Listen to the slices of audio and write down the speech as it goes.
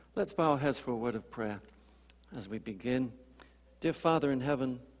Let's bow our heads for a word of prayer as we begin. Dear Father in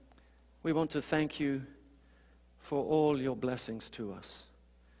heaven, we want to thank you for all your blessings to us.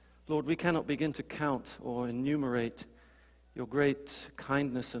 Lord, we cannot begin to count or enumerate your great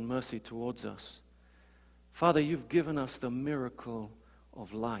kindness and mercy towards us. Father, you've given us the miracle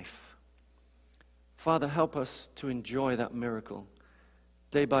of life. Father, help us to enjoy that miracle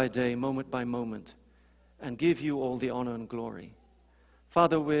day by day, moment by moment, and give you all the honor and glory.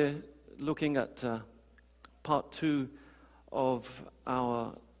 Father, we're looking at part 2 of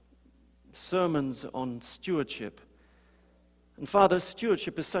our sermons on stewardship. And Father,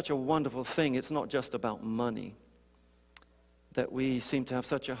 stewardship is such a wonderful thing. It's not just about money that we seem to have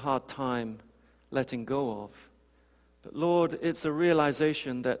such a hard time letting go of. But Lord, it's a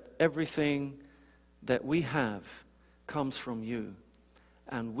realization that everything that we have comes from you.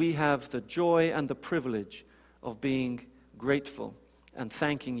 And we have the joy and the privilege of being grateful and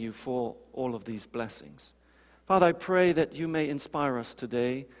thanking you for all of these blessings. Father, I pray that you may inspire us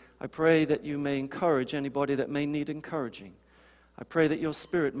today. I pray that you may encourage anybody that may need encouraging. I pray that your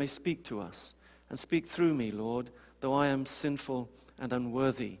Spirit may speak to us and speak through me, Lord, though I am sinful and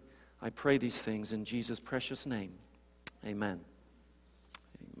unworthy. I pray these things in Jesus' precious name. Amen.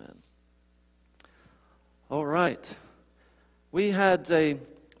 Amen. All right. We had a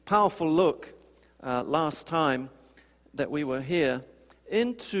powerful look last time that we were here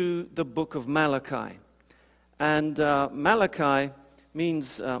into the book of Malachi. And Malachi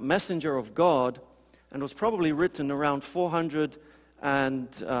means messenger of God, and was probably written around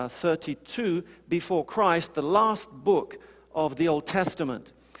 432 before Christ, the last book of the Old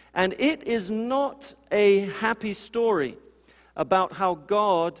Testament. And it is not a happy story about how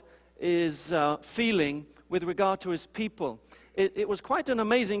God is feeling with regard to his people. It was quite an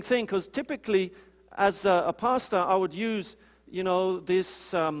amazing thing, because typically as a pastor I would use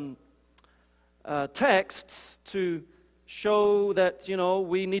this texts to show that,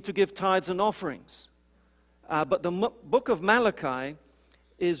 we need to give tithes and offerings. But the book of Malachi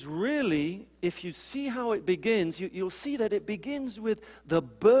is really, if you see how it begins, you'll see that it begins with the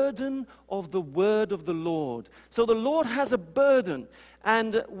burden of the word of the Lord. So the Lord has a burden.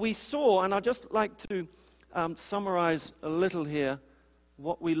 And we saw, and I'd just like to summarize a little here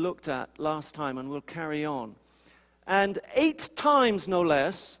what we looked at last time, and we'll carry on. And 8 times, no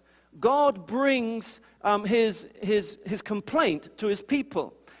less, God brings his complaint to his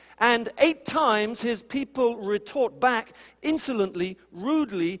people. And 8 times his people retort back insolently,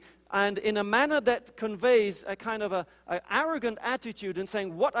 rudely, and in a manner that conveys a kind of an arrogant attitude and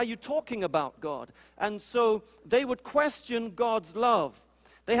saying, "What are you talking about, God?" And so they would question God's love.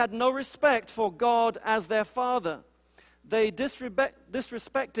 They had no respect for God as their Father. They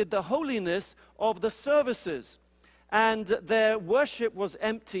disrespected the holiness of the services, and their worship was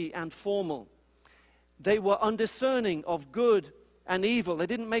empty and formal. They were undiscerning of good and evil. They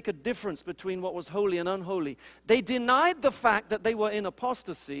didn't make a difference between what was holy and unholy. They denied the fact that they were in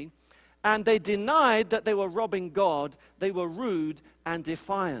apostasy, and they denied that they were robbing God. They were rude and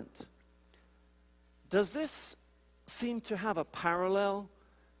defiant. Does this seem to have a parallel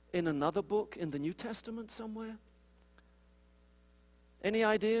in another book in the New Testament somewhere? Any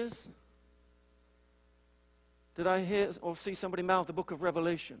ideas? Did I hear or see somebody mouth the book of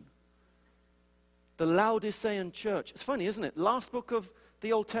Revelation? The Laodicean church. It's funny, isn't it? Last book of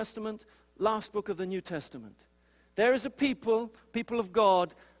the Old Testament, last book of the New Testament. There is a people of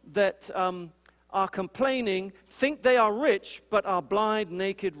God, that are complaining, think they are rich, but are blind,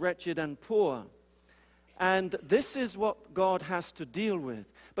 naked, wretched, and poor. And this is what God has to deal with.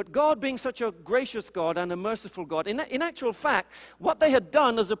 But God, being such a gracious God and a merciful God, in actual fact, what they had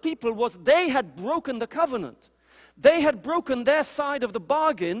done as a people was they had broken the covenant. They had broken their side of the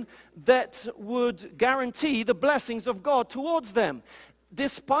bargain that would guarantee the blessings of God towards them.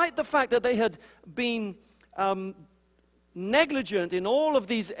 Despite the fact that they had been negligent in all of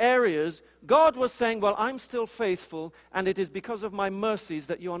these areas, God was saying, well, I'm still faithful, and it is because of my mercies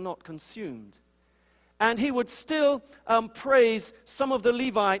that you are not consumed. And he would still praise some of the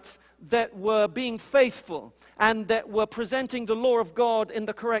Levites that were being faithful and that were presenting the law of God in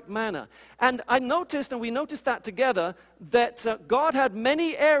the correct manner. And I noticed, and we noticed that together, that God had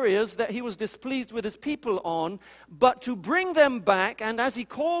many areas that he was displeased with his people on, but to bring them back, and as he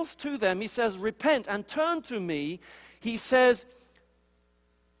calls to them, he says, repent and turn to me. He says,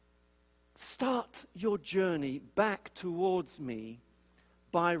 start your journey back towards me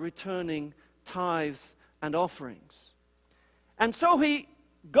by returning tithes and offerings. And so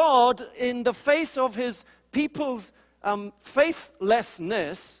God, in the face of his people's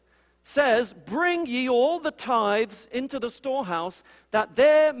faithlessness, says, bring ye all the tithes into the storehouse, that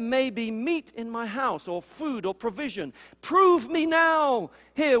there may be meat in my house, or food, or provision. Prove me now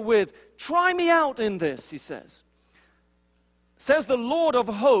herewith. Try me out in this, he says. Says the Lord of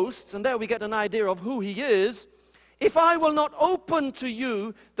hosts, and there we get an idea of who he is. If I will not open to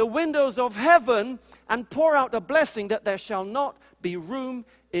you the windows of heaven and pour out a blessing, that there shall not be room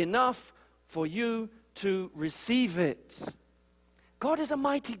enough for you to receive it. God is a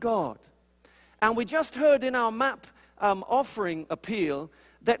mighty God. And we just heard in our map offering appeal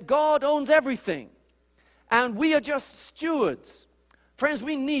that God owns everything. And we are just stewards. Friends,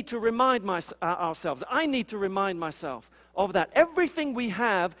 we need to remind ourselves. I need to remind myself of that. Everything we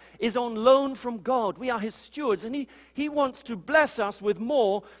have is on loan from God. We are his stewards. And he wants to bless us with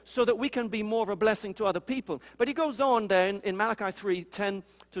more so that we can be more of a blessing to other people. But he goes on there in Malachi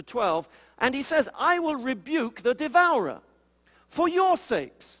 3:10-12. And he says, I will rebuke the devourer for your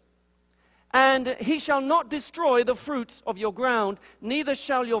sakes. And he shall not destroy the fruits of your ground, neither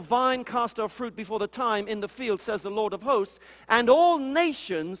shall your vine cast her fruit before the time in the field, says the Lord of hosts. And all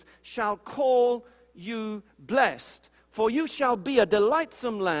nations shall call you blessed, for you shall be a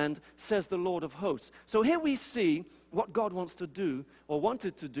delightsome land, says the Lord of hosts. So here we see what God wants to do, or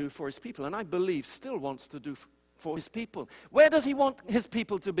wanted to do for his people, and I believe still wants to do for his people. Where does he want his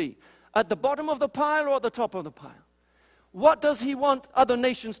people to be? At the bottom of the pile or at the top of the pile? What does he want other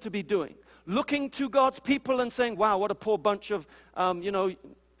nations to be doing? Looking to God's people and saying, wow, what a poor bunch of,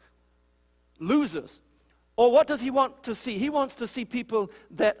 losers. Or what does he want to see? He wants to see people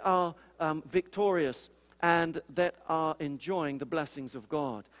that are victorious and that are enjoying the blessings of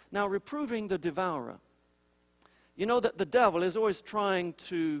God. Now, reproving the devourer. You know that the devil is always trying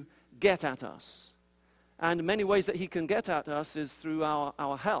to get at us. And many ways that he can get at us is through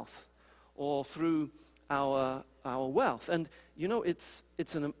our health or through our wealth. And you know, it's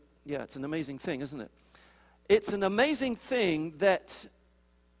an amazing thing, isn't it? It's an amazing thing that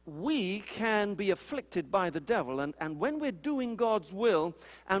we can be afflicted by the devil. And when we're doing God's will,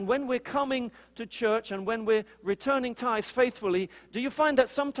 and when we're coming to church, and when we're returning tithes faithfully, do you find that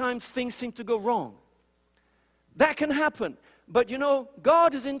sometimes things seem to go wrong? That can happen. But you know,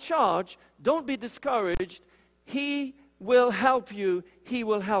 God is in charge. Don't be discouraged. He will help you. He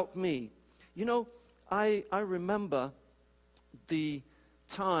will help me. You know, I remember the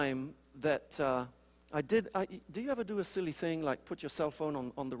time that do you ever do a silly thing like put your cell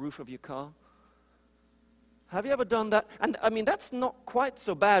phone on the roof of your car? Have you ever done that? And I mean, that's not quite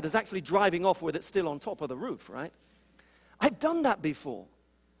so bad as actually driving off with it still on top of the roof, right? I've done that before.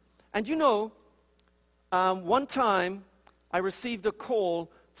 And you know, one time I received a call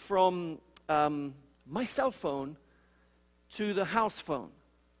from my cell phone to the house phone.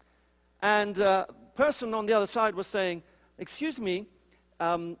 And the person on the other side was saying, excuse me,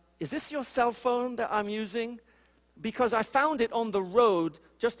 is this your cell phone that I'm using? Because I found it on the road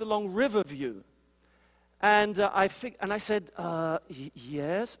just along Riverview. And I said,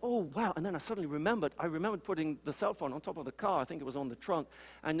 yes. Oh, wow. And then I suddenly remembered. I remembered putting the cell phone on top of the car. I think it was on the trunk.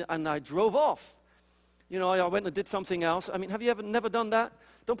 And I drove off. You know, I went and did something else. I mean, have you never done that?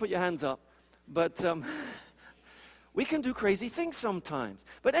 Don't put your hands up. But we can do crazy things sometimes.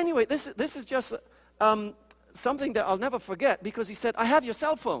 But anyway, this is just something that I'll never forget, because he said, I have your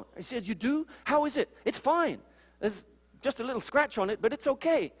cell phone. I said, you do? How is it? It's fine. There's just a little scratch on it, but it's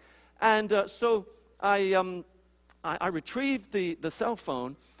okay. And so I retrieved the cell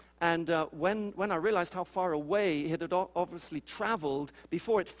phone, and when I realized how far away it had obviously traveled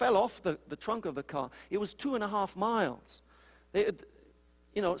before it fell off the trunk of the car, it was 2.5 miles. It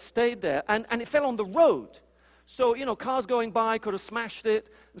had, stayed there, and it fell on the road. So, cars going by could have smashed it,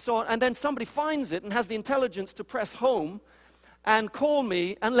 and so on. And then somebody finds it and has the intelligence to press home and call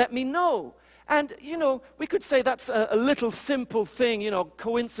me and let me know. And, we could say that's a little simple thing,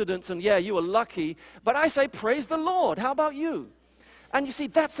 coincidence, and yeah, you were lucky. But I say, praise the Lord. How about you? And you see,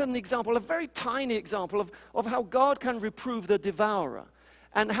 that's an example, a very tiny example of how God can reprove the devourer.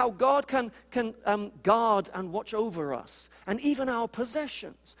 And how God can guard and watch over us, and even our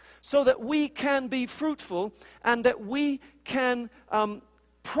possessions, so that we can be fruitful and that we can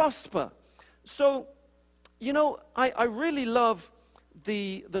prosper. So, I really love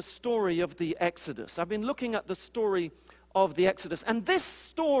the story of the Exodus. I've been looking at the story of the Exodus, and this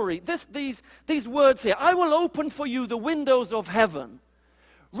story, these words here, I will open for you the windows of heaven,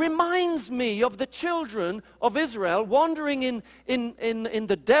 reminds me of the children of Israel wandering in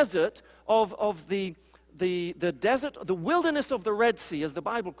the desert of the desert, the wilderness of the Red Sea, as the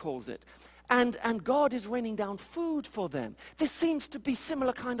Bible calls it. And God is raining down food for them. This seems to be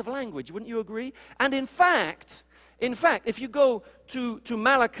similar kind of language, wouldn't you agree? And in fact, In fact, if you go to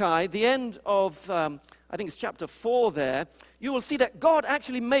Malachi, the end of, I think it's chapter 4 there, you will see that God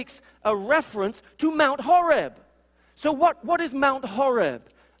actually makes a reference to Mount Horeb. So what is Mount Horeb?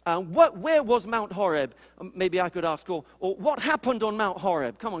 Where was Mount Horeb? Maybe I could ask, or what happened on Mount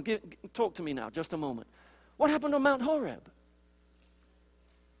Horeb? Come on, talk to me now, just a moment. What happened on Mount Horeb?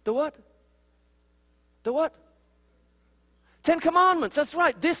 The what? The what? 10 Commandments, that's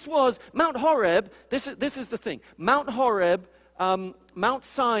right. This was Mount Horeb. This is the thing. Mount Horeb, Mount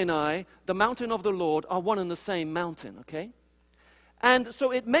Sinai, the mountain of the Lord are one and the same mountain, okay? And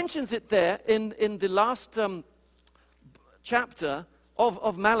so it mentions it there in the last chapter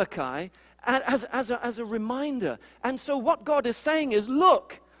of Malachi as a reminder. And so what God is saying is,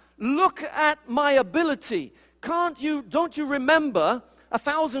 look at my ability. Don't you remember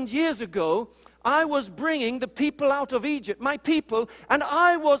 1,000 years ago, I was bringing the people out of Egypt, my people, and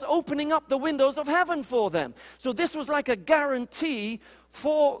I was opening up the windows of heaven for them. So this was like a guarantee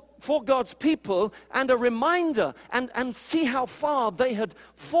for God's people and a reminder, and see how far they had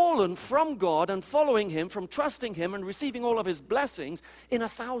fallen from God and following Him, from trusting Him and receiving all of His blessings in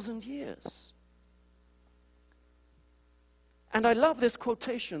 1,000 years. And I love this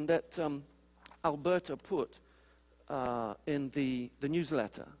quotation that Alberta put in the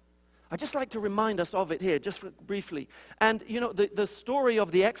newsletter. I'd just like to remind us of it here, just briefly. And, you know, the story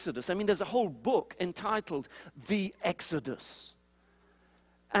of the Exodus, I mean, there's a whole book entitled The Exodus.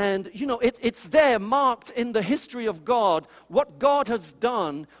 And, you know, it's there marked in the history of God, what God has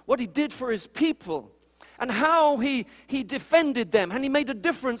done, what He did for His people, and how He defended them, and He made a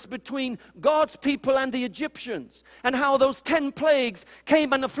difference between God's people and the Egyptians, and how those 10 plagues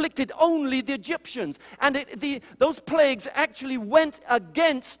came and afflicted only the Egyptians. And those plagues actually went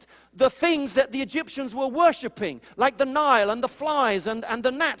against the things that the Egyptians were worshiping, like the Nile and the flies and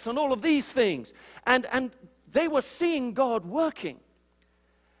the gnats and all of these things. And they were seeing God working.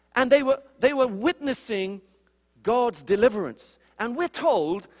 And they were witnessing God's deliverance. And we're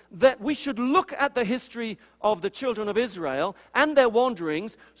told that we should look at the history of the children of Israel and their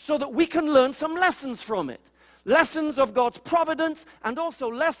wanderings so that we can learn some lessons from it. Lessons of God's providence and also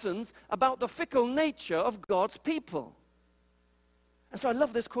lessons about the fickle nature of God's people. And so I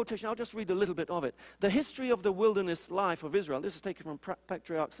love this quotation. I'll just read a little bit of it. The history of the wilderness life of Israel. This is taken from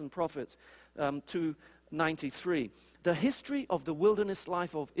Patriarchs and Prophets 293. The history of the wilderness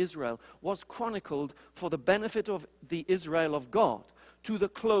life of Israel was chronicled for the benefit of the Israel of God to the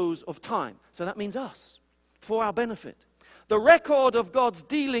close of time. So that means us, for our benefit. The record of God's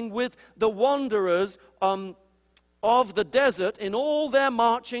dealing with the wanderers of the desert in all their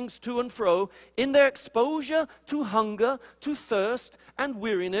marchings to and fro, in their exposure to hunger, to thirst and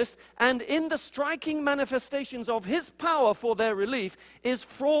weariness, and in the striking manifestations of His power for their relief, is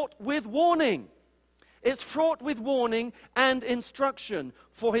fraught with warning. It's fraught with warning and instruction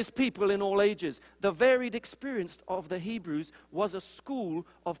for His people in all ages. The varied experience of the Hebrews was a school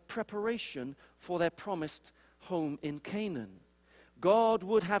of preparation for their promised home in Canaan. God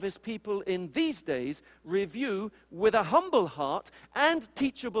would have His people in these days review with a humble heart and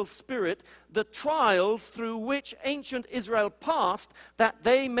teachable spirit the trials through which ancient Israel passed, that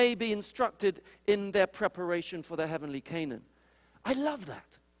they may be instructed in their preparation for the heavenly Canaan. I love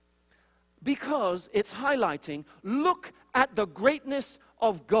that, because it's highlighting, look at the greatness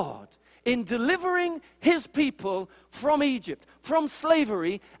of God in delivering His people from Egypt, from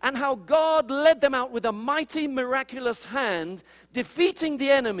slavery, and how God led them out with a mighty, miraculous hand, defeating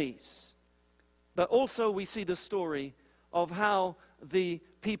the enemies. But also we see the story of how the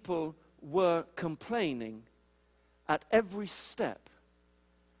people were complaining at every step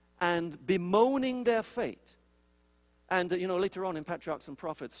and bemoaning their fate. And, you know, later on in Patriarchs and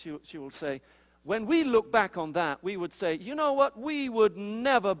Prophets, she will say, when we look back on that, we would say, you know what, we would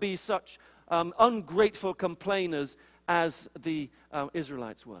never be such ungrateful complainers as the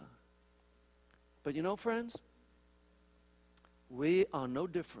Israelites were. But you know, friends, we are no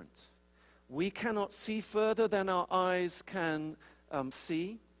different. We cannot see further than our eyes can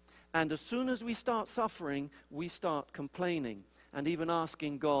see. And as soon as we start suffering, we start complaining and even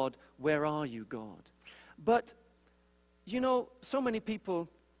asking God, where are you, God? But, you know, so many people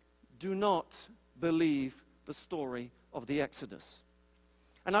do not believe the story of the Exodus.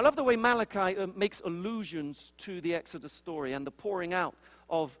 And I love the way Malachi makes allusions to the Exodus story and the pouring out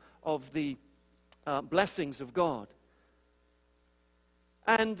of the blessings of God.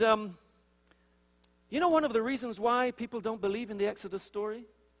 And, you know, one of the reasons why people don't believe in the Exodus story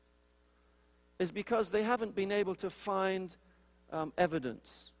is because they haven't been able to find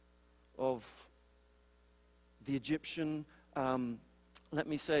evidence of the Egyptian, let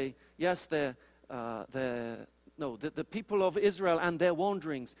me say, yes, the people of Israel and their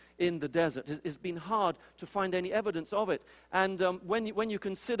wanderings in the desert. It's been hard to find any evidence of it. And when you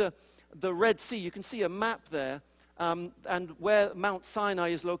consider the Red Sea, you can see a map there, and where Mount Sinai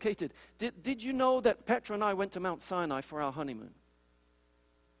is located. Did you know that Petra and I went to Mount Sinai for our honeymoon?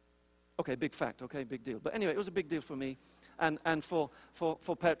 Okay, big fact, okay, big deal. But anyway, it was a big deal for me and for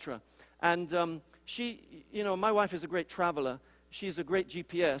Petra. And she, my wife is a great traveler. She's a great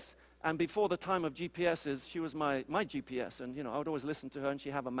GPS. And before the time of GPSs, she was my GPS. And, I would always listen to her, and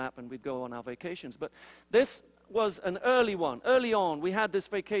she'd have a map, and we'd go on our vacations. But this was an early one. Early on, we had this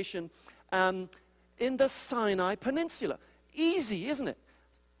vacation in the Sinai Peninsula. Easy, isn't it?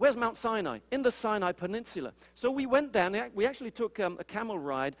 Where's Mount Sinai? In the Sinai Peninsula. So we went there, and we actually took a camel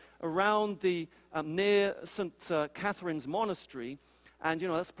ride around the near St. Catherine's Monastery. And,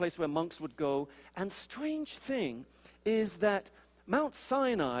 that's a place where monks would go. And strange thing is that Mount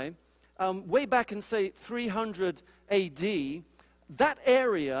Sinai, way back in, say, 300 A.D., that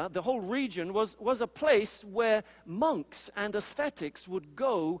area, the whole region, was a place where monks and ascetics would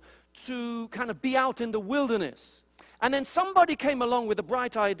go to kind of be out in the wilderness. And then somebody came along with a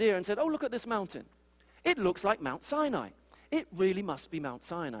bright idea and said, oh, look at this mountain. It looks like Mount Sinai. It really must be Mount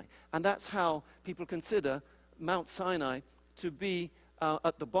Sinai. And that's how people consider Mount Sinai to be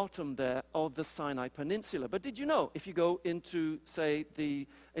at the bottom there of the Sinai Peninsula. But did you know, if you go into, say, the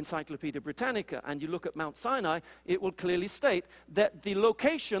Encyclopedia Britannica and you look at Mount Sinai, it will clearly state that the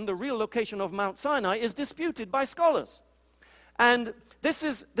location, the real location of Mount Sinai, is disputed by scholars. And this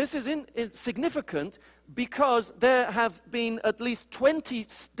is significant because there have been at least 20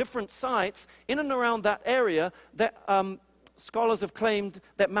 different sites in and around that area that scholars have claimed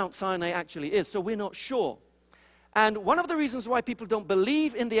that Mount Sinai actually is. So we're not sure. And one of the reasons why people don't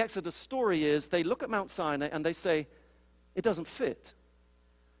believe in the Exodus story is they look at Mount Sinai and they say, it doesn't fit.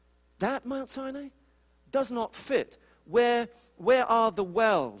 That Mount Sinai does not fit. Where are the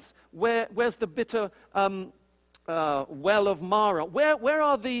wells? Where's the bitter well of Mara? Where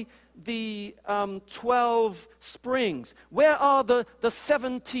are the 12 springs? Where are the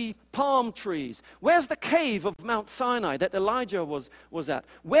 70 palm trees? Where's the cave of Mount Sinai that Elijah was at?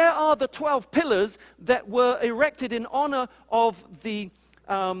 Where are the 12 pillars that were erected in honor of the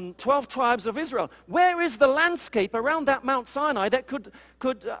 12 tribes of Israel? Where is the landscape around that Mount Sinai that could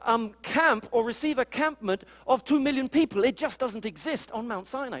camp or receive a campment of 2 million people? It just doesn't exist on Mount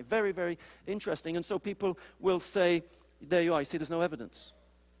Sinai. Very, very interesting. And so people will say, there you are, you see there's no evidence.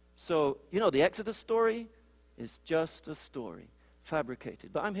 So, the Exodus story is just a story,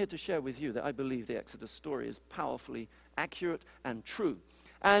 fabricated. But I'm here to share with you that I believe the Exodus story is powerfully accurate and true.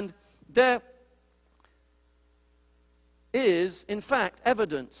 And there is, in fact,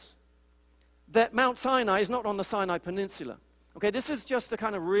 evidence that Mount Sinai is not on the Sinai Peninsula. Okay, this is just a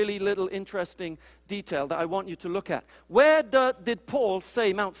kind of really little interesting detail that I want you to look at. Where did Paul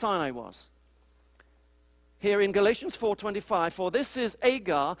say Mount Sinai was? Here in Galatians 4:25, for this is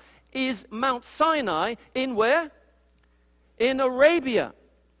Agar, is Mount Sinai in where? In Arabia.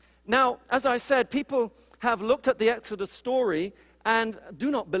 Now, as I said, people have looked at the Exodus story and do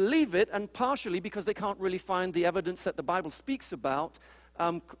not believe it, and partially because they can't really find the evidence that the Bible speaks about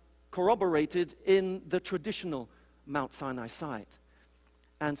corroborated in the traditional Mount Sinai site.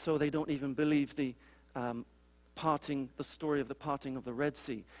 And so they don't even believe the story of the parting of the Red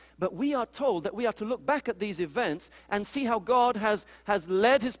Sea. But we are told that we are to look back at these events and see how God has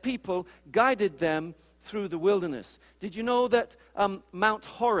led his people, guided them through the wilderness. Did you know that Mount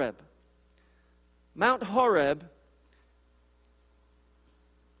Horeb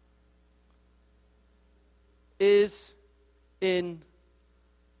is in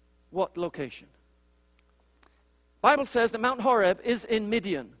what location? Bible says that Mount Horeb is in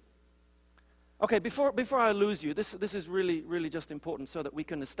Midian. Okay, before I lose you, this is really, really just important so that we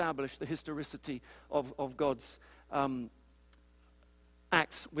can establish the historicity of God's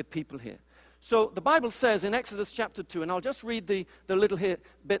acts with people here. So the Bible says in Exodus chapter 2, and I'll just read the little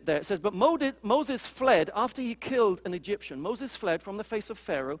bit there. It says, but Moses fled after he killed an Egyptian. Moses fled from the face of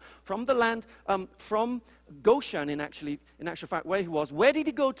Pharaoh, from the land, from Goshen in actual fact, where he was. Where did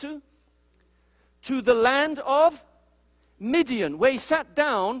he go to? To the land of Midian, where he sat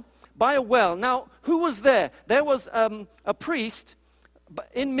down by a well. Now, who was there? There was a priest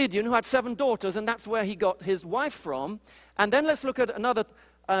in Midian who had 7 daughters, and that's where he got his wife from. And then let's look at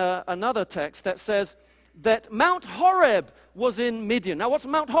another text that says that Mount Horeb was in Midian. Now, what's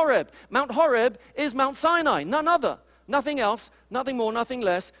Mount Horeb? Mount Horeb is Mount Sinai, none other. Nothing else, nothing more, nothing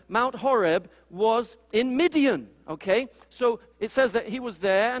less. Mount Horeb was in Midian, okay? So it says that he was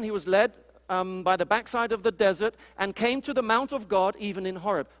there and he was led by the backside of the desert and came to the Mount of God, even in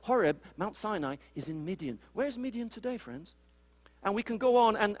Horeb. Horeb, Mount Sinai, is in Midian. Where's Midian today, friends? And we can go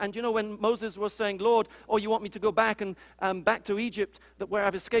on, and you know, when Moses was saying, Lord, oh, you want me to go back and back to Egypt, where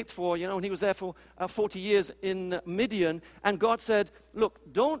I've escaped for, you know, and he was there for 40 years in Midian, and God said, look,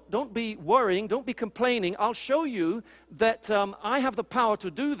 don't be worrying, don't be complaining. I'll show you that I have the power to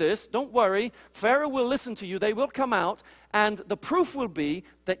do this. Don't worry. Pharaoh will listen to you. They will come out, and the proof will be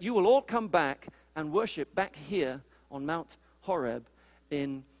that you will all come back and worship back here on Mount Horeb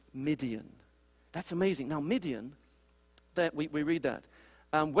in Midian. That's amazing. Now, Midian, that we read that.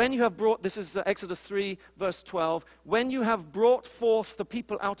 When you have brought, this is Exodus 3, verse 12, when you have brought forth the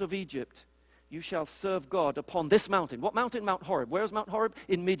people out of Egypt, you shall serve God upon this mountain. What mountain? Mount Horeb. Where is Mount Horeb?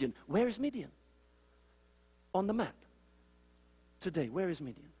 In Midian. Where is Midian? On the map. Today, where is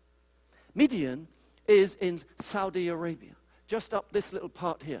Midian? Midian is in Saudi Arabia, just up this little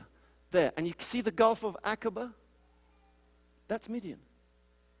part here, there. And you see the Gulf of Aqaba? That's Midian.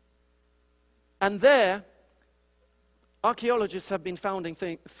 And there, archaeologists have been finding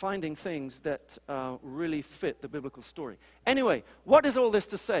things that really fit the biblical story. Anyway, what is all this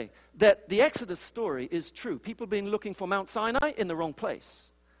to say? That the Exodus story is true. People have been looking for Mount Sinai in the wrong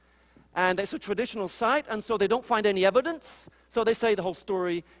place. And it's a traditional site, and so they don't find any evidence. So they say the whole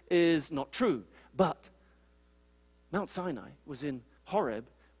story is not true. But Mount Sinai was in Horeb,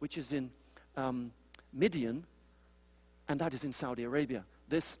 which is in Midian, and that is in Saudi Arabia.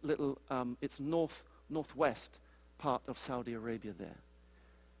 This little, it's northwest part of Saudi Arabia there.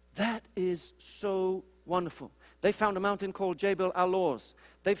 That is so wonderful. They found a mountain called Jebel Al-Lawz.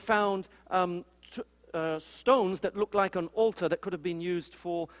 They found stones that look like an altar that could have been used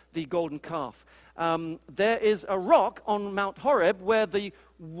for the golden calf. There is a rock on Mount Horeb where the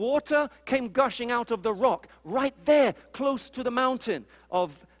water came gushing out of the rock right there, close to the mountain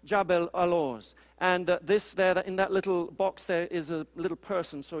of Jebel Al-Lawz. And this there, in that little box there, is a little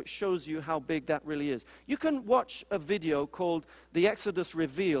person, so it shows you how big that really is. You can watch a video called The Exodus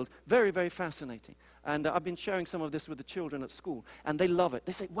Revealed. Very, very fascinating. And I've been sharing some of this with the children at school, and they love it.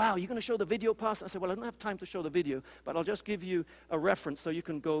 They say, wow, you're going to show the video, Pastor? I say, well, I don't have time to show the video, but I'll just give you a reference so you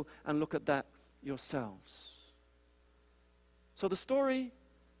can go and look at that yourselves. So the story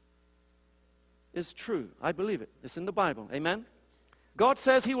is true. I believe it. It's in the Bible. Amen? God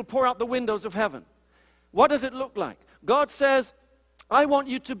says he will pour out the windows of heaven. What does it look like? God says, I want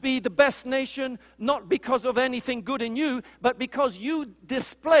you to be the best nation, not because of anything good in you, but because you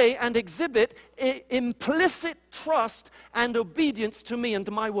display and exhibit implicit trust and obedience to me and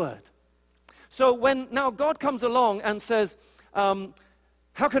to my word. So when now God comes along and says,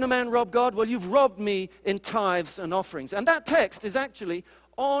 how can a man rob God? Well, you've robbed me in tithes and offerings. And that text is actually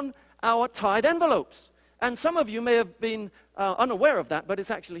on our tithe envelopes. And some of you may have been unaware of that, but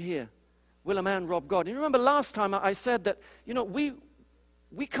it's actually here. Will a man rob God? And you remember last time I said that, you know,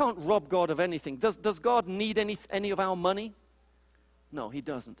 we can't rob God of anything. Does God need any of our money? No, he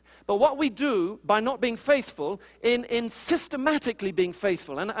doesn't. But what we do by not being faithful, in systematically being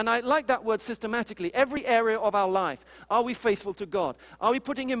faithful, and I like that word systematically, every area of our life, are we faithful to God? Are we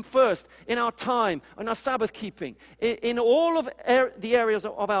putting him first in our time, in our Sabbath keeping, in all of the areas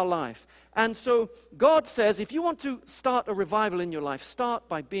of our life? And so God says, if you want to start a revival in your life, start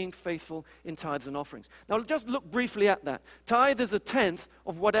by being faithful in tithes and offerings. Now, just look briefly at that. Tithe is 1/10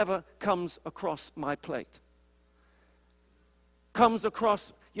 of whatever comes across my plate. Comes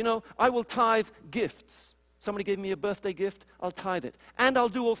across, you know, I will tithe gifts. Somebody gave me a birthday gift, I'll tithe it. And I'll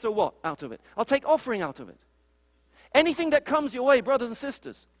do also what out of it? I'll take offering out of it. Anything that comes your way, brothers and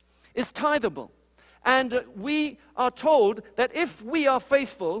sisters, is tithable. And we are told that if we are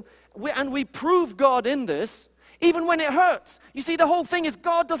faithful, and we prove God in this, even when it hurts. You see, the whole thing is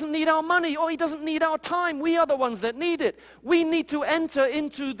God doesn't need our money, or he doesn't need our time. We are the ones that need it. We need to enter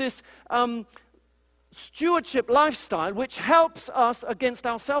into this stewardship lifestyle which helps us against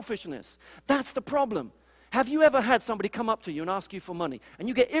our selfishness. That's the problem. Have you ever had somebody come up to you and ask you for money, and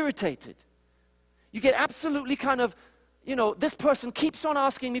you get irritated? You get absolutely kind of, you know, this person keeps on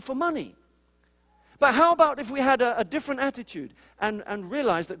asking me for money. But how about if we had a different attitude and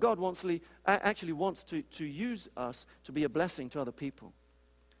realize that God actually wants to use us to be a blessing to other people,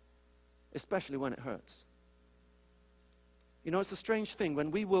 especially when it hurts? You know, it's a strange thing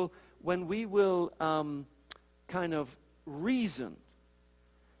when we will kind of reason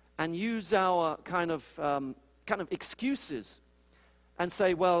and use our kind of excuses and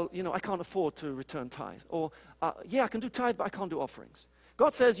say, well, you know, I can't afford to return tithe, or yeah, I can do tithe, but I can't do offerings.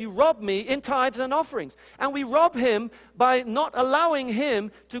 God says, you rob me in tithes and offerings. And we rob him by not allowing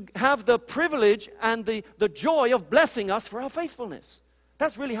him to have the privilege and the joy of blessing us for our faithfulness.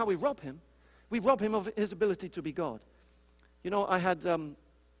 That's really how we rob him. We rob him of his ability to be God. You know, I had heard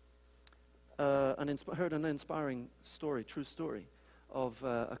an inspiring story, true story, of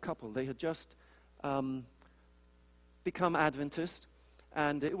a couple. They had just become Adventist,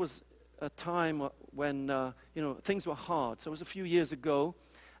 and it was a time when things were hard. So it was a few years ago,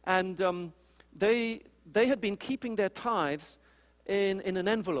 and they had been keeping their tithes in an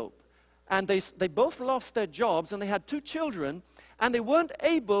envelope, and they both lost their jobs, and they had 2 children, and they weren't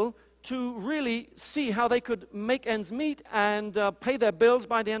able to really see how they could make ends meet and pay their bills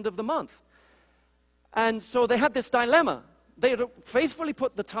by the end of the month. And so they had this dilemma. They had faithfully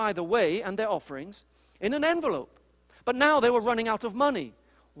put the tithe away and their offerings in an envelope, but now they were running out of money.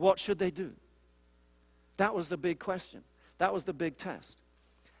 What should they do? That was the big question. That was the big test.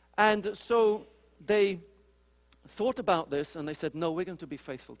 And so they thought about this, and they said, no, we're going to be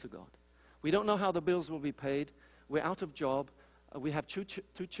faithful to God. We don't know how the bills will be paid. We're out of job. We have two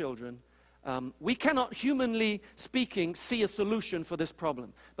children. We cannot, humanly speaking, see a solution for this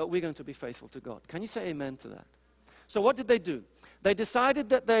problem, but we're going to be faithful to God. Can you say amen to that? So what did they do? They decided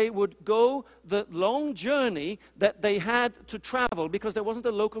that they would go the long journey that they had to travel, because there wasn't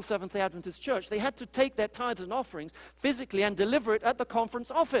a local Seventh-day Adventist church. They had to take their tithes and offerings physically and deliver it at the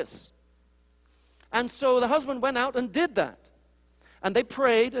conference office. And so the husband went out and did that. And they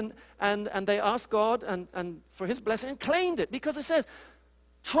prayed and they asked God and for his blessing and claimed it, because it says,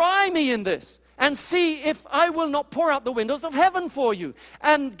 try me in this and see if I will not pour out the windows of heaven for you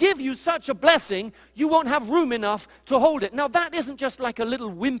and give you such a blessing you won't have room enough to hold it. Now that isn't just like a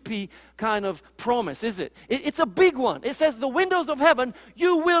little wimpy kind of promise, is it? It's a big one. It says the windows of heaven,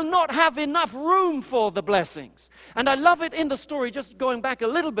 you will not have enough room for the blessings. And I love it in the story, just going back a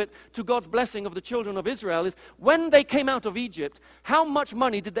little bit to God's blessing of the children of Israel, is when they came out of Egypt, how much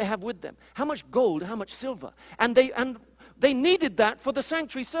money did they have with them? How much gold, how much silver? And they needed that for the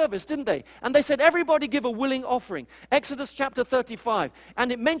sanctuary service, didn't they? And they said, everybody give a willing offering. Exodus chapter 35.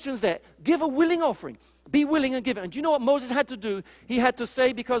 And it mentions there, give a willing offering. Be willing and give it. And do you know what Moses had to do? He had to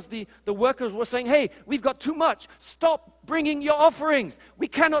say, because the workers were saying, hey, we've got too much. Stop bringing your offerings. We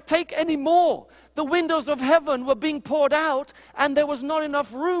cannot take any more. The windows of heaven were being poured out, and there was not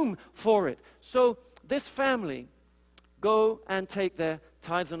enough room for it. So this family go and take their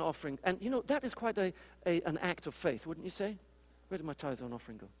tithes and offering. And you know, that is quite an act of faith, wouldn't you say? Where did my tithe and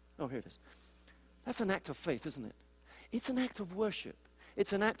offering go? Oh, here it is. That's an act of faith, isn't it? It's an act of worship.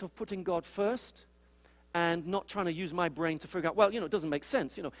 It's an act of putting God first and not trying to use my brain to figure out, well, it doesn't make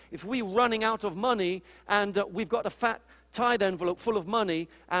sense. If we're running out of money and we've got a fat tithe envelope full of money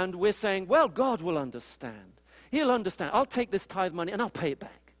and we're saying, well, God will understand. He'll understand. I'll take this tithe money and I'll pay it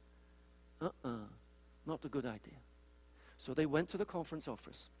back. Not a good idea. So they went to the conference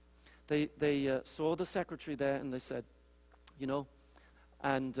office. They saw the secretary there, and they said,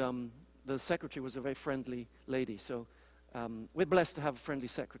 and the secretary was a very friendly lady. So we're blessed to have a friendly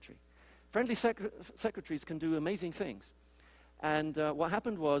secretary. Friendly secretaries can do amazing things. And what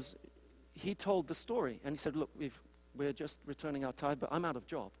happened was, he told the story, and he said, look, we're just returning our tithe, but I'm out of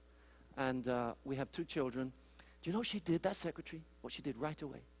job. And we have 2 children. Do you know what she did, that secretary? What she did right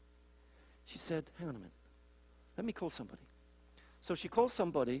away? She said, hang on a minute. Let me call somebody. So she calls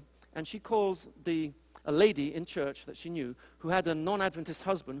somebody, and she calls a lady in church that she knew who had a non-Adventist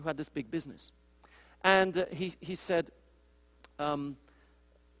husband who had this big business. And he said,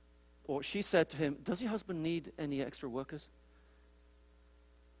 or she said to him, does your husband need any extra workers?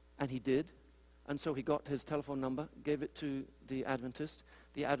 And he did. And so he got his telephone number, gave it to the Adventist.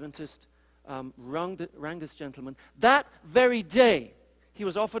 The Adventist rang this gentleman. That very day, he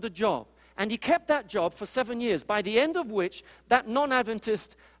was offered a job. And he kept that job for 7 years, by the end of which that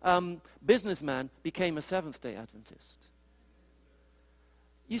non-Adventist businessman became a Seventh-day Adventist.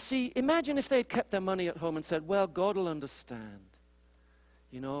 You see, imagine if they had kept their money at home and said, well, God will understand.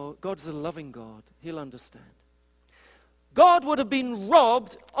 God's a loving God. He'll understand. God would have been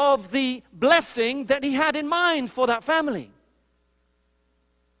robbed of the blessing that he had in mind for that family.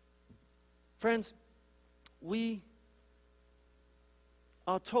 Friends, we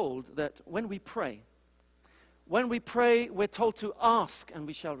are told that when we pray, we're told to ask and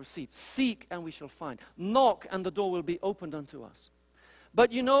we shall receive, seek and we shall find, knock and the door will be opened unto us.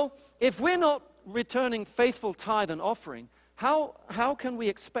 But if we're not returning faithful tithe and offering, how can we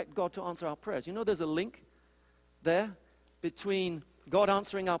expect God to answer our prayers? There's a link there between God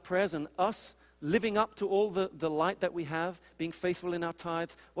answering our prayers and us living up to all the light that we have, being faithful in our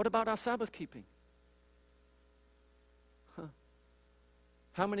tithes. What about our Sabbath keeping?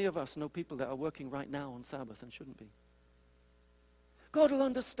 How many of us know people that are working right now on Sabbath and shouldn't be? God will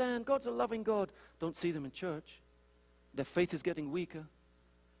understand. God's a loving God. Don't see them in church. Their faith is getting weaker,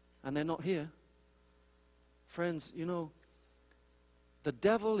 and they're not here. Friends, the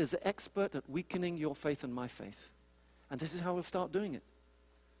devil is expert at weakening your faith and my faith. And this is how we'll start doing it.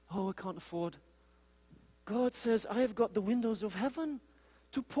 Oh, I can't afford. God says, I have got the windows of heaven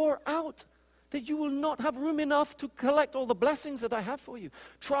to pour out, that you will not have room enough to collect all the blessings that I have for you.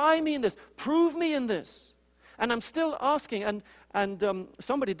 Try me in this. Prove me in this. And I'm still asking, and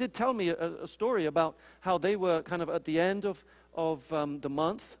somebody did tell me a story about how they were kind of at the end of the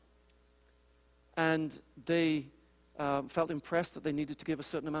month, and they felt impressed that they needed to give a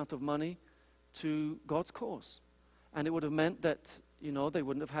certain amount of money to God's cause. And it would have meant that, they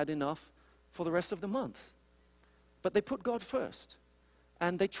wouldn't have had enough for the rest of the month. But they put God first,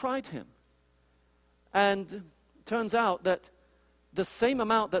 and they tried him. And it turns out that the same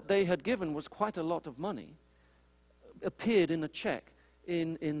amount that they had given was quite a lot of money, appeared in a check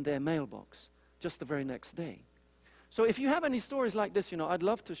in their mailbox just the very next day. So if you have any stories like this, I'd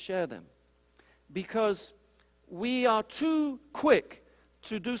love to share them, because we are too quick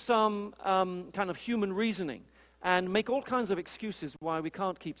to do some kind of human reasoning and make all kinds of excuses why we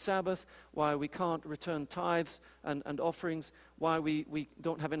can't keep Sabbath, why we can't return tithes and offerings, why we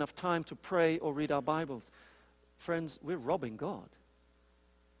don't have enough time to pray or read our Bibles. Friends, we're robbing God.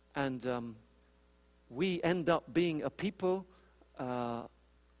 And we end up being a people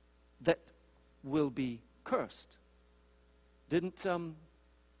that will be cursed. Didn't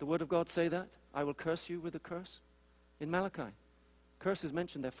the Word of God say that? I will curse you with a curse? In Malachi. Curse is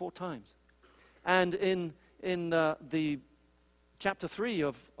mentioned there 4 times. And in the chapter 3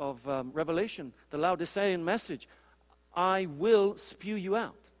 of Revelation, the Laodicean message, I will spew you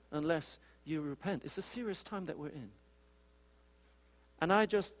out unless you repent. It's a serious time that we're in. And I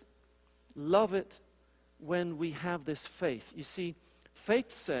just love it when we have this faith. You see,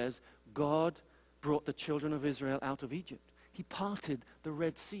 faith says God brought the children of Israel out of Egypt. He parted the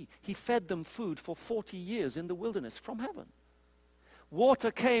Red Sea. He fed them food for 40 years in the wilderness from heaven.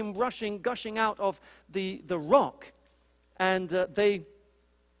 Water came gushing out of the rock, and they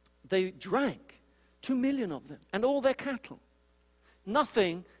drank, 2 million of them, and all their cattle.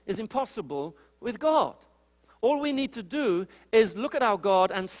 Nothing is impossible with God. All we need to do is look at our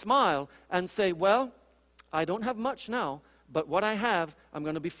God and smile and say, well, I don't have much now, but what I have, I'm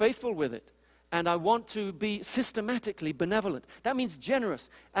going to be faithful with it. And I want to be systematically benevolent. That means generous.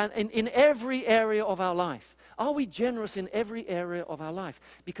 And in every area of our life. Are we generous in every area of our life?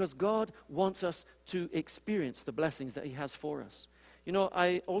 Because God wants us to experience the blessings that He has for us.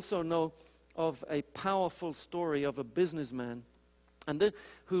 I also know of a powerful story of a businessman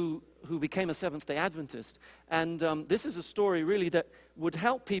who became a Seventh-day Adventist. And this is a story really that would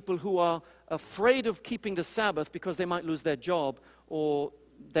help people who are afraid of keeping the Sabbath because they might lose their job or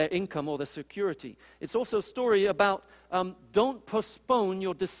their income or their security. It's also a story about don't postpone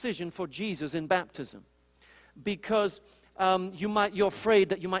your decision for Jesus in baptism, because you're afraid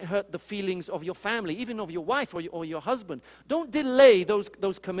that you might hurt the feelings of your family, even of your wife or your husband. Don't delay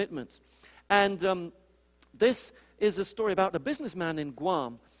those commitments. And this is a story about a businessman in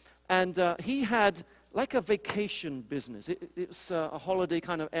Guam, and he had like a vacation business. It's a holiday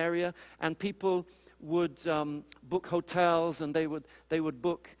kind of area, and people would book hotels, and they would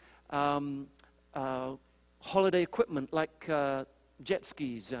book holiday equipment like jet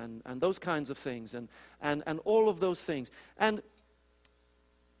skis and those kinds of things, and all of those things. And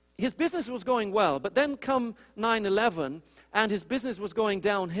his business was going well, but then come 9/11, and his business was going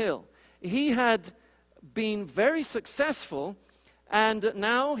downhill. He had been very successful, and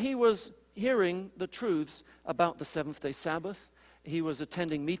now he was hearing the truths about the seventh-day Sabbath. He was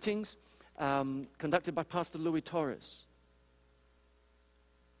attending meetings conducted by Pastor Louis Torres.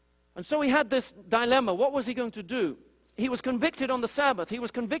 And so he had this dilemma. What was he going to do? He was convicted on the Sabbath. He was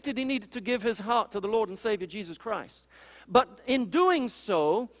convicted he needed to give his heart to the Lord and Savior Jesus Christ. But in doing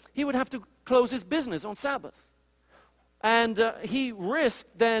so, he would have to close his business on Sabbath. And he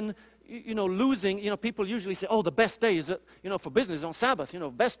risked then, losing. People usually say, oh, the best day is, for business on Sabbath.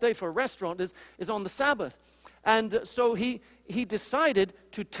 Best day for a restaurant is on the Sabbath. And so he decided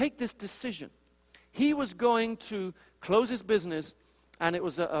to take this decision. He was going to close his business, and it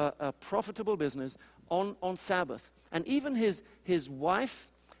was a profitable business, on Sabbath. And even his wife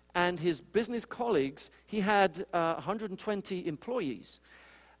and his business colleagues, he had 120 employees.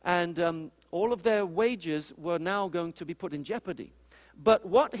 And all of their wages were now going to be put in jeopardy. But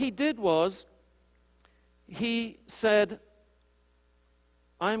what he did was, he said,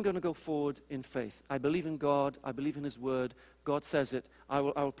 I'm going to go forward in faith. I believe in God. I believe in His Word. God says it. I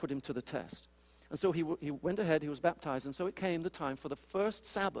will put him to the test. And so he went ahead. He was baptized. And so it came the time for the first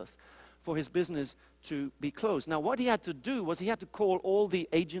Sabbath for his business to be closed. Now, what he had to do was he had to call all the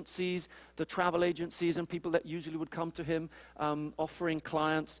agencies, the travel agencies, and people that usually would come to him offering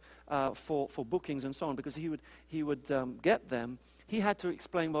clients for bookings and so on, because he would get them. He had to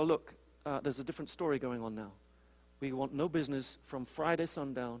explain, well, look, there's a different story going on now. We want no business from Friday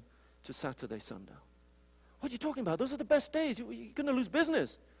sundown to Saturday sundown. What are you talking about? Those are the best days. You're going to lose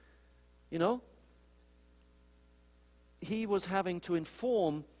business. You know? He was having to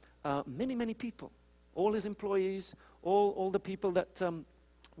inform many, many people, all his employees, all the people that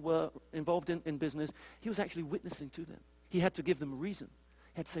were involved in business. He was actually witnessing to them. He had to give them a reason.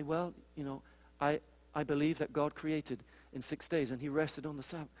 He had to say, well, you know, I believe that God created in 6 days, and he rested on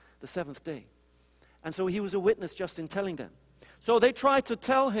the seventh day. And so he was a witness just in telling them. So they tried to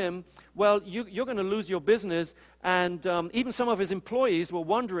tell him, well, you're going to lose your business, and even some of his employees were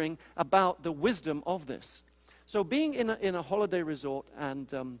wondering about the wisdom of this. So being in a holiday resort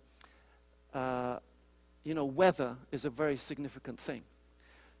and, weather is a very significant thing.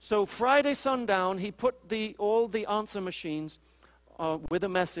 So Friday sundown, he put all the answer machines with a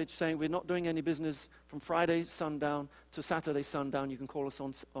message saying, we're not doing any business from Friday sundown to Saturday sundown. You can call us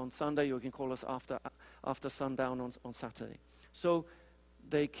on Sunday, or you can call us after sundown on Saturday. So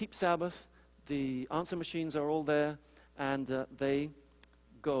they keep Sabbath, the answer machines are all there, and they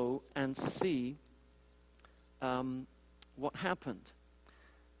go and see what happened.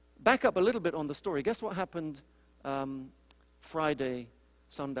 Back up a little bit on the story. Guess what happened Friday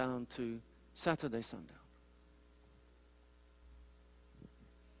sundown to Saturday sundown?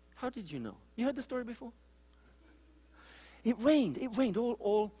 How did you know? You heard the story before? It rained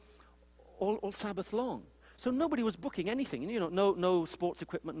all Sabbath long. So nobody was booking anything. You know, no sports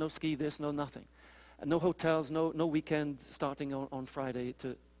equipment, no ski this, no nothing. No hotels, no weekend starting on Friday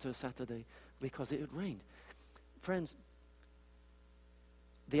to Saturday because it had rained. Friends,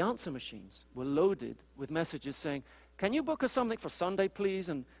 the answer machines were loaded with messages saying, can you book us something for Sunday, please?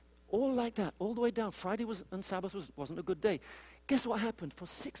 And all like that, all the way down. Friday and Sabbath wasn't a good day. Guess what happened for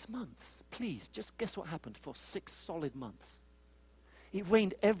 6 months? Please, just guess what happened for 6 solid months. It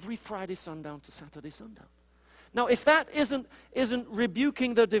rained every Friday sundown to Saturday sundown. Now, if that isn't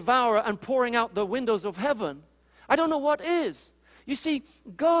rebuking the devourer and pouring out the windows of heaven, I don't know what is. You see,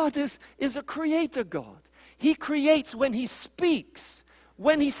 God is a creator God. He creates when he speaks.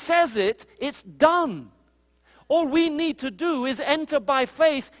 When he says it, it's done. All we need to do is enter by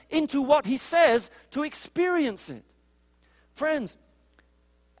faith into what he says to experience it. Friends,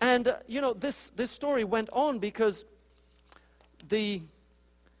 and this story went on because the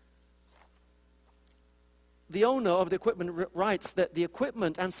owner of the equipment writes that the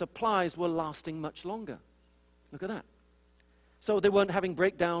equipment and supplies were lasting much longer. Look at that. So they weren't having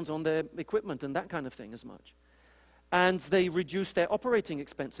breakdowns on their equipment and that kind of thing as much. And they reduced their operating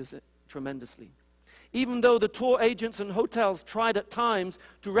expenses tremendously. Even though the tour agents and hotels tried at times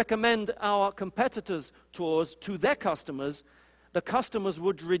to recommend our competitors' tours to their customers, the customers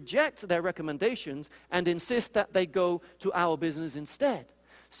would reject their recommendations and insist that they go to our business instead.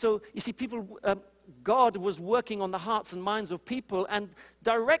 So, you see, God was working on the hearts and minds of people and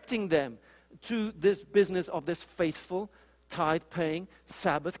directing them to this business of this faithful, tithe-paying,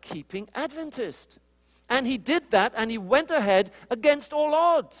 Sabbath-keeping Adventist. And he did that, and he went ahead against all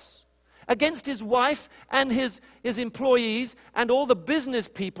odds, against his wife and his employees and all the business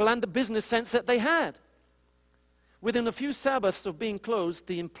people and the business sense that they had. Within a few Sabbaths of being closed,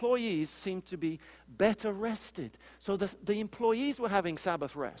 the employees seemed to be better rested. So the employees were having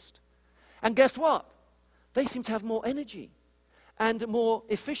Sabbath rest. And guess what? They seem to have more energy and more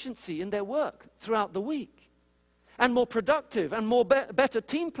efficiency in their work throughout the week, and more productive and better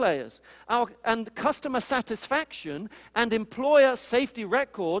team players. And customer satisfaction and employer safety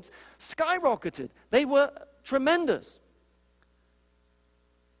records skyrocketed. They were tremendous.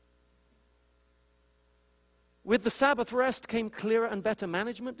 With the Sabbath rest came clearer and better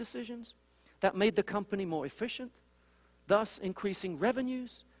management decisions that made the company more efficient, thus increasing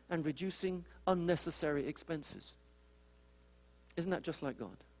revenues and reducing unnecessary expenses. Isn't that just like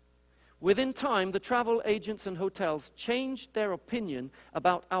God? Within time, the travel agents and hotels changed their opinion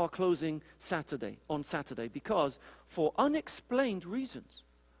about our closing on Saturday because for unexplained reasons,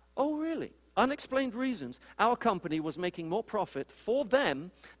 oh really, unexplained reasons, our company was making more profit for them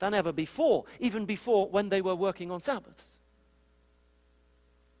than ever before, even before when they were working on Sabbaths.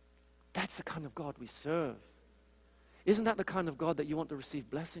 That's the kind of God we serve. Isn't that the kind of God that you want to receive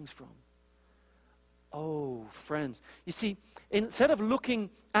blessings from? Oh, friends. You see, instead of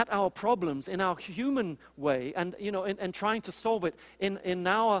looking at our problems in our human way and trying to solve it in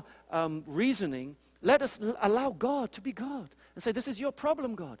our reasoning, Let us allow God to be God and say, this is your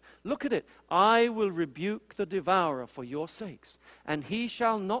problem, God. Look at it. I will rebuke the devourer for your sakes, and he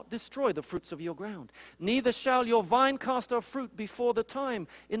shall not destroy the fruits of your ground. Neither shall your vine cast her fruit before the time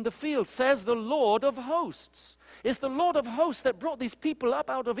in the field, says the Lord of hosts. It's the Lord of hosts that brought these people up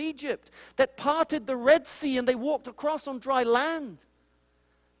out of Egypt, that parted the Red Sea and they walked across on dry land.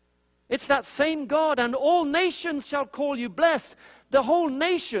 It's that same God. And all nations shall call you blessed. The whole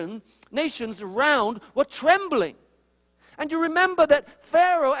nations around were trembling. And you remember that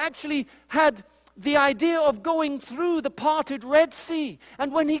Pharaoh actually had the idea of going through the parted Red Sea.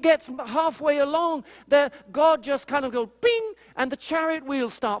 And when he gets halfway along, God just kind of goes, bing, and the chariot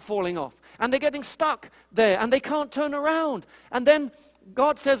wheels start falling off. And they're getting stuck there, and they can't turn around. And then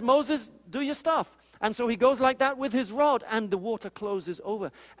God says, Moses, do your stuff. And so he goes like that with his rod, and the water closes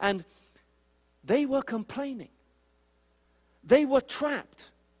over. And they were complaining. They were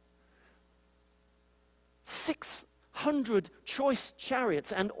trapped. 600 choice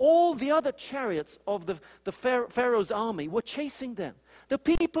chariots and all the other chariots of the Pharaoh's army were chasing them. The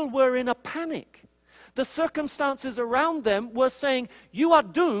people were in a panic. The circumstances around them were saying, you are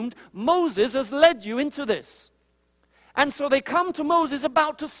doomed. Moses has led you into this. And so they come to Moses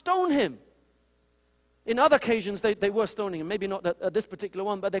about to stone him. In other occasions, they were stoning him. Maybe not at this particular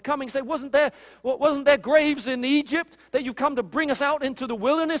one, but they're coming and say, wasn't there graves in Egypt that you've come to bring us out into the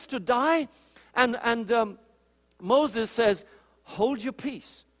wilderness to die? And Moses says, hold your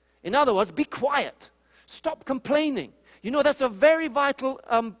peace. In other words, be quiet. Stop complaining. You know, that's a very vital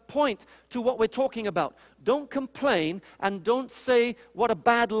point to what we're talking about. Don't complain and don't say what a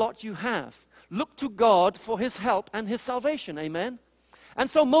bad lot you have. Look to God for his help and his salvation. Amen? And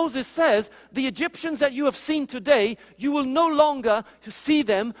so Moses says, the Egyptians that you have seen today, you will no longer see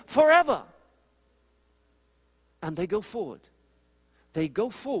them forever. And they go forward. They go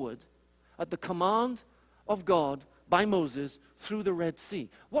forward at the command of God by Moses through the Red Sea.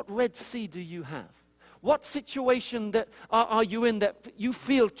 What Red Sea do you have? What situation that are you in that you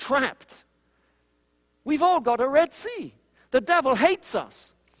feel trapped? We've all got a Red Sea. The devil hates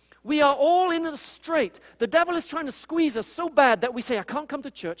us. We are all in a strait. The devil is trying to squeeze us so bad that we say, I can't come to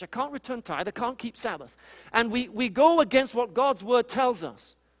church, I can't return tithe, I can't keep Sabbath. And we go against what God's word tells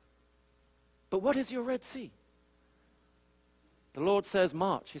us. But what is your Red Sea? The Lord says,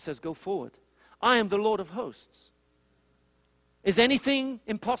 march. He says, go forward. I am the Lord of hosts. Is anything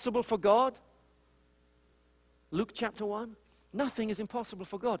impossible for God? Luke chapter 1. Nothing is impossible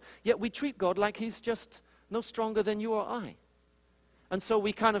for God. Yet we treat God like he's just no stronger than you or I. And so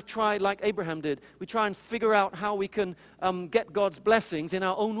we kind of try, like Abraham did, we try and figure out how we can get God's blessings in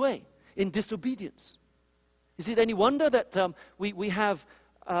our own way, in disobedience. Is it any wonder that we have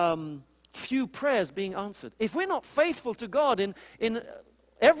few prayers being answered? If we're not faithful to God in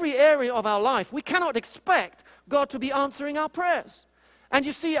every area of our life, we cannot expect God to be answering our prayers. And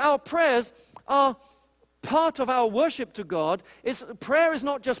you see, our prayers are part of our worship to God. Prayer is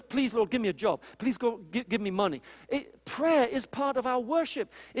not just, please, Lord, give me a job. Please, go give me money. Prayer is part of our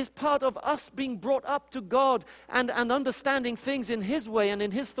worship. It's part of us being brought up to God and understanding things in his way and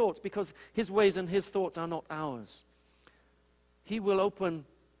in his thoughts, because his ways and his thoughts are not ours. He will open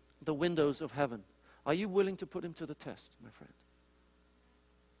the windows of heaven. Are you willing to put him to the test, my friend?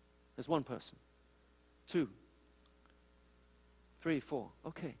 There's one person. 2, 3, 4.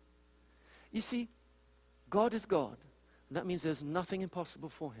 Okay. You see, God is God, and that means there's nothing impossible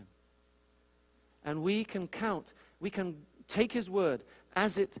for him. And we can count, we can take his word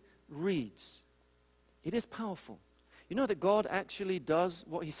as it reads. It is powerful. You know that God actually does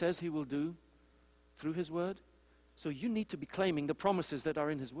what he says he will do through his word? So you need to be claiming the promises that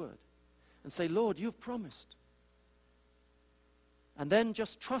are in his word. And say, Lord, you've promised. And then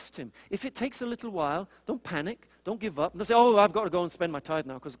just trust him. If it takes a little while, don't panic, don't give up. Don't say, oh, I've got to go and spend my tithe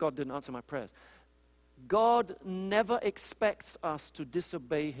now because God didn't answer my prayers. God never expects us to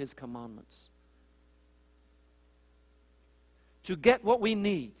disobey his commandments. To get what we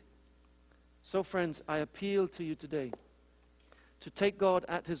need. So friends, I appeal to you today to take God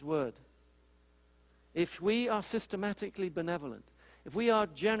at his word. If we are systematically benevolent, if we are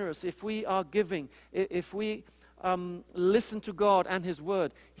generous, if we are giving, if we listen to God and his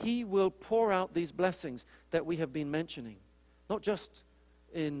word, he will pour out these blessings that we have been mentioning. Not just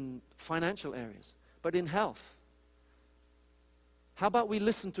in financial areas, but in health. How about we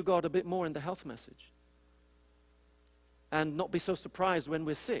listen to God a bit more in the health message? And not be so surprised when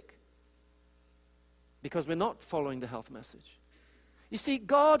we're sick, because we're not following the health message. You see,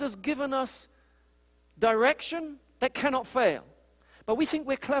 God has given us direction that cannot fail. But we think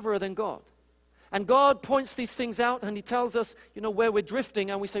we're cleverer than God. And God points these things out and he tells us, where we're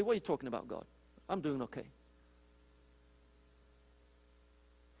drifting, and we say, what are you talking about, God? I'm doing okay.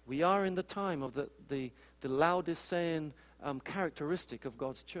 We are in the time of the loudest saying characteristic of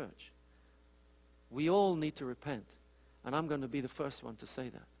God's church. We all need to repent. And I'm going to be the first one to say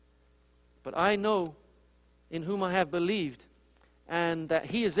that. But I know in whom I have believed, and that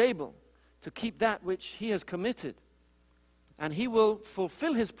He is able to keep that which He has committed. And He will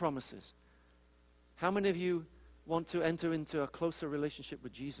fulfill His promises. How many of you want to enter into a closer relationship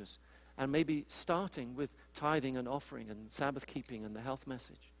with Jesus? And maybe starting with tithing and offering and Sabbath keeping and the health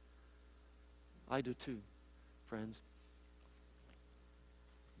message. I do too, friends.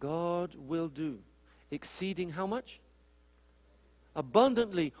 God will do exceeding how much?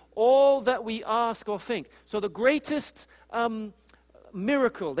 Abundantly, all that we ask or think. So the greatest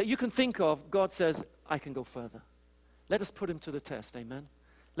miracle that you can think of, God says, I can go further. Let us put Him to the test, amen?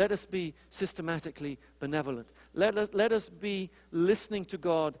 Let us be systematically benevolent. Let us be listening to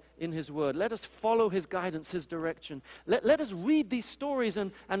God in His Word. Let us follow His guidance, His direction. Let us read these stories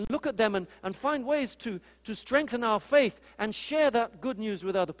and look at them and find ways to strengthen our faith and share that good news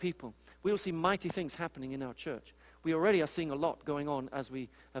with other people. We will see mighty things happening in our church. We already are seeing a lot going on as we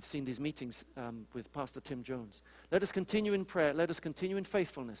have seen these meetings with Pastor Tim Jones. Let us continue in prayer. Let us continue in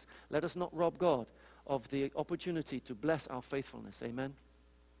faithfulness. Let us not rob God of the opportunity to bless our faithfulness. Amen.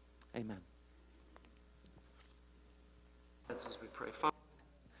 Amen. As we pray, Father,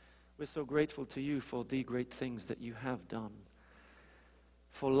 we're so grateful to You for the great things that You have done,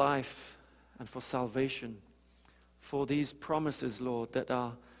 for life and for salvation, for these promises, Lord, that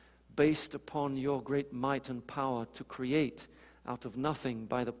are based upon Your great might and power to create out of nothing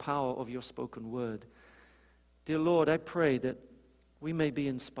by the power of Your spoken word. Dear Lord, I pray that we may be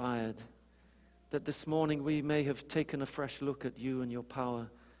inspired, that this morning we may have taken a fresh look at You and Your power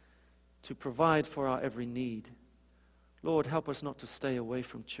to provide for our every need. Lord, help us not to stay away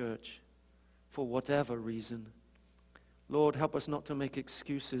from church for whatever reason. Lord, help us not to make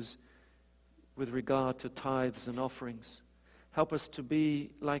excuses with regard to tithes and offerings. Help us to be,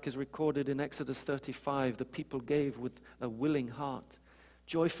 like is recorded in Exodus 35, the people gave with a willing heart,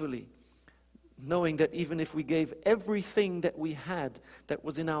 joyfully, knowing that even if we gave everything that we had that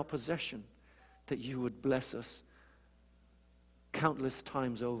was in our possession, that You would bless us countless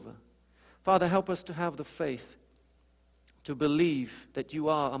times over. Father, help us to have the faith to believe that You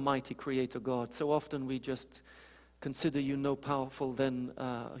are a mighty creator God. So often we just consider You no powerful than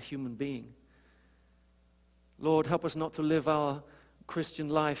a human being. Lord, help us not to live our Christian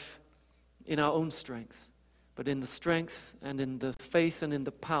life in our own strength, but in the strength and in the faith and in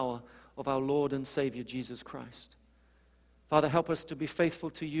the power of our Lord and Savior Jesus Christ. Father, help us to be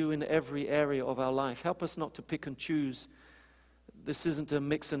faithful to You in every area of our life. Help us not to pick and choose. This isn't a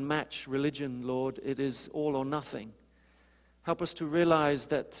mix and match religion, Lord. It is all or nothing. Help us to realize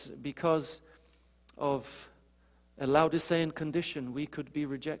that because of a Laodicean condition, we could be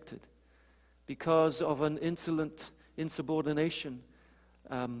rejected. Because of an insolent insubordination,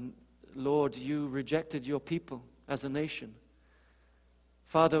 Lord, You rejected Your people as a nation.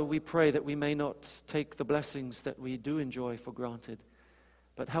 Father, we pray that we may not take the blessings that we do enjoy for granted,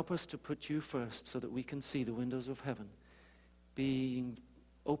 but help us to put You first so that we can see the windows of heaven being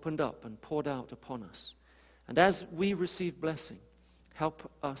opened up and poured out upon us. And as we receive blessing,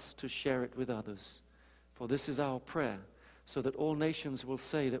 help us to share it with others. For this is our prayer, so that all nations will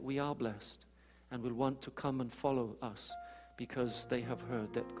say that we are blessed and will want to come and follow us because they have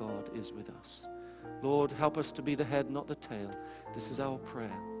heard that God is with us. Lord, help us to be the head, not the tail. This is our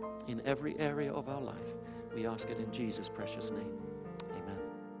prayer in every area of our life. We ask it in Jesus' precious name. Amen.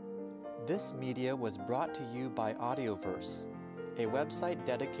 This media was brought to you by Audioverse, a website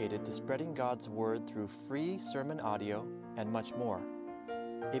dedicated to spreading God's Word through free sermon audio and much more.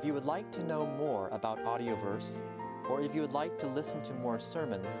 If you would like to know more about Audioverse, or if you would like to listen to more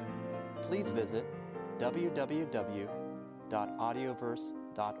sermons, please visit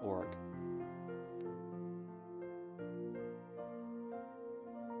www.audioverse.org.